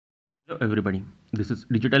Hello everybody, this is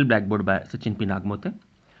digital black board bye Sachin P Nagmote.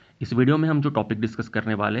 इस video में हम जो टॉपिक डिस्कस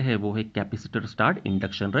करने वाले हैं वो है capacitor start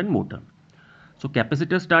induction run motor. सो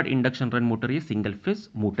capacitor start induction run motor ये सिंगल फेज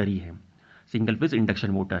मोटर ही है, सिंगल फेज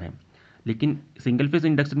इंडक्शन मोटर है। लेकिन सिंगल फेज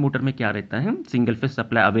इंडक्शन मोटर में क्या रहता है, सिंगल फेज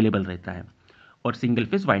सप्लाई अवेलेबल रहता है और सिंगल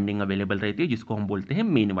फेज वाइंडिंग अवेलेबल रहती है जिसको हम बोलते हैं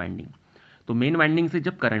मेन वाइंडिंग। तो मेन वाइंडिंग से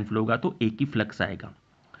जब करंट फ्लो होगा तो एक ही फ्लक्स आएगा।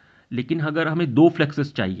 लेकिन अगर हमें दो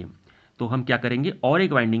फ्लक्सेस चाहिए तो हम क्या करेंगे, और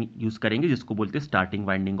एक वाइंडिंग यूज करेंगे जिसको बोलते हैं स्टार्टिंग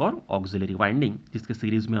वाइंडिंग और ऑक्सिलरी वाइंडिंग, जिसके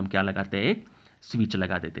सीरीज में हम क्या लगाते हैं, एक स्विच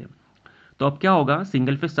लगा देते हैं। तो अब क्या होगा,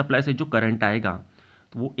 सिंगल फेज सप्लाई से जो करंट आएगा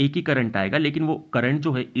तो वो एक ही करंट आएगा, लेकिन वो करंट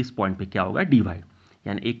जो है इस पॉइंट पे क्या होगा, डिवाइड।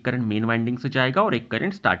 यानी एक करंट मेन वाइंडिंग से जाएगा और एक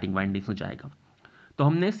करंट स्टार्टिंग वाइंडिंग से जाएगा। तो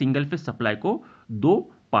हमने सिंगल फेज सप्लाई को दो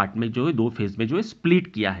पार्ट में जो है, दो फेज में जो है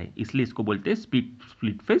स्प्लिट किया है, इसलिए इसको बोलते हैं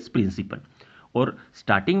स्प्लिट फेज प्रिंसिपल। और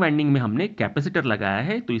स्टार्टिंग वाइंडिंग में हमने कैपेसिटर लगाया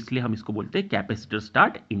है तो इसलिए हम इसको बोलते हैं capacitor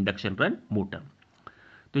start induction run motor.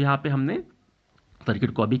 तो यहाँ पे हमने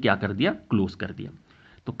सर्किट को अभी क्या कर दिया, क्लोज कर दिया।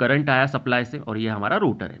 तो करंट आया सप्लाई से और ये हमारा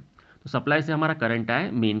रोटर है। तो सप्लाई से हमारा करंट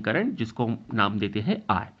आया, मेन करंट, जिसको हम नाम देते हैं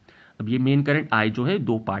आई। अब ये मेन करंट आई जो है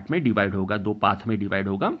दो पार्ट में डिवाइड होगा, दो पाथ में डिवाइड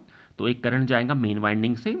होगा। तो एक करंट जाएगा मेन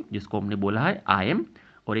वाइंडिंग से जिसको हमने बोला है आई एम,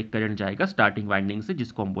 और एक करंट जाएगा स्टार्टिंग वाइंडिंग से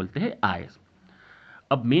जिसको हम बोलते हैं आई एस।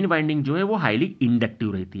 अब मेन वाइंडिंग जो है वो हाईली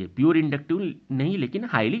इंडक्टिव रहती है, प्योर इंडक्टिव नहीं लेकिन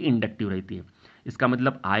हाईली इंडक्टिव रहती है। इसका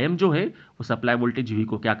मतलब आयम जो है वो सप्लाई वोल्टेज वी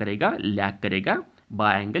को क्या करेगा, लैग करेगा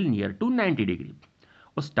bye angle near to 90 degree.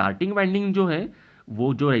 और स्टार्टिंग वाइंडिंग जो है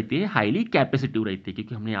वो जो रहती है हाईली कैपेसिटिव रहती है,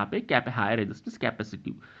 क्योंकि हमने यहाँ पे हाई रेजिस्टेंस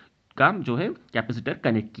कैपेसिटिव का जो है कैपेसिटर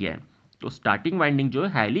कनेक्ट किया है। तो स्टार्टिंग वाइंडिंग जो है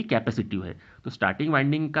हाईली कैपेसिटिव है। तो स्टार्टिंग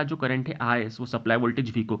वाइंडिंग का जो करंट है आई एस वो सप्लाई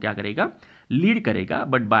वोल्टेज वी को क्या करेगा, लीड करेगा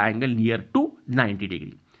but by angle near to 90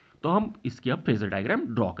 degree. तो हम इसकी अब फेजर डायग्राम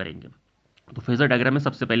ड्रॉ करेंगे। तो फेजर डायग्राम में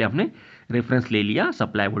सबसे पहले हमने रेफरेंस ले लिया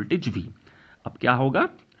सप्लाई वोल्टेज वी। अब क्या होगा,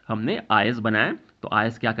 हमने आई एस बनाया तो आई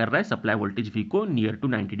एस क्या कर रहा है, सप्लाई वोल्टेज वी को नियर टू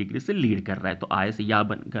 90 डिग्री से लीड कर रहा है, तो आई एस यह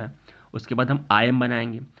बन गया। उसके बाद हम आई एम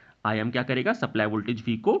बनाएंगे। आई एम क्या करेगा, सप्लाई वोल्टेज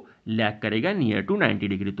वी को लैग करेगा नियर टू 90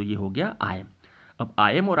 डिग्री, तो ये हो गया आई एम। अब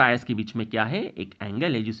आई एम और आई एस के बीच में क्या है, एक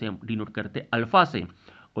एंगल है जिसे हम डिनोट करते हैं अल्फा से,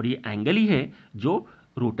 और ये एंगल ही है जो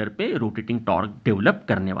रोटर पे रोटेटिंग टॉर्क डेवलप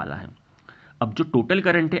करने वाला है। अब जो टोटल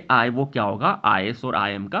करंट है आई, वो क्या होगा, आई एस और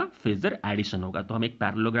आई एम का फेजर एडिशन होगा। तो हम एक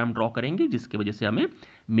पैरेललोग्राम ड्रॉ करेंगे जिसकी वजह से हमें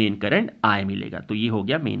मेन करंट आई मिलेगा। तो ये हो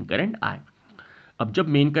गया मेन करंट आई। अब जब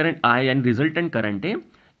मेन करंट आई यानी रिजल्टेंट करंट है,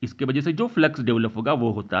 इसके वजह से जो फ्लक्स डेवलप होगा वो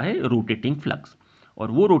होता है रोटेटिंग फ्लक्स।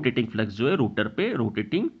 और वो रोटेटिंग फ्लक्स जो है रोटर पे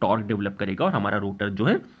रोटेटिंग टॉर्क डेवलप करेगा और हमारा रोटर जो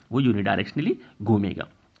है वो यूनिडायरेक्शनली घूमेगा।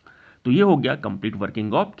 तो ये हो गया complete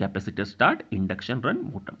working of capacitor start induction run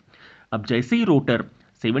motor. अब जैसे ही रोटर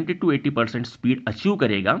 70 टू 80% स्पीड अचीव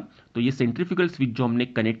करेगा तो ये सेंट्रीफ्यूगल स्विच जो हमने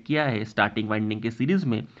कनेक्ट किया है स्टार्टिंग वाइंडिंग के सीरीज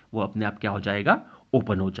में, वो अपने आप क्या हो जाएगा,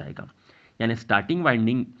 ओपन हो जाएगा। यानी स्टार्टिंग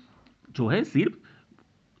वाइंडिंग जो है सिर्फ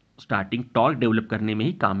स्टार्टिंग टॉर्क डेवलप करने में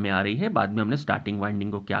ही काम में आ रही है, बाद में हमने स्टार्टिंग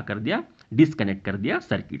वाइंडिंग को क्या कर दिया, डिसकनेक्ट कर दिया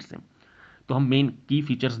सर्किट से। तो हम मेन की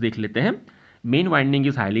फीचर्स देख लेते हैं। Main winding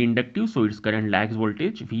is highly inductive so its current lags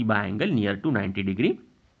voltage V bye angle near to 90 degree.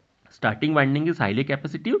 Starting winding is highly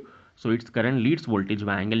capacitive so its current leads voltage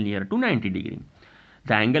by angle near to 90 degree.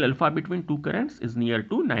 The angle alpha between two currents is near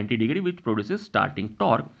to 90 degree which produces starting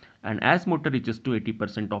torque, and as motor reaches to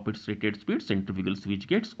 80% of its rated speed centrifugal switch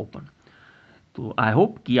gets open. तो I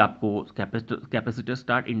hope कि आपको capacitor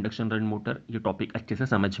start induction run motor ये topic अच्छे से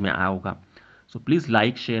समझ में आया होगा। So please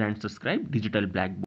like share and subscribe digital black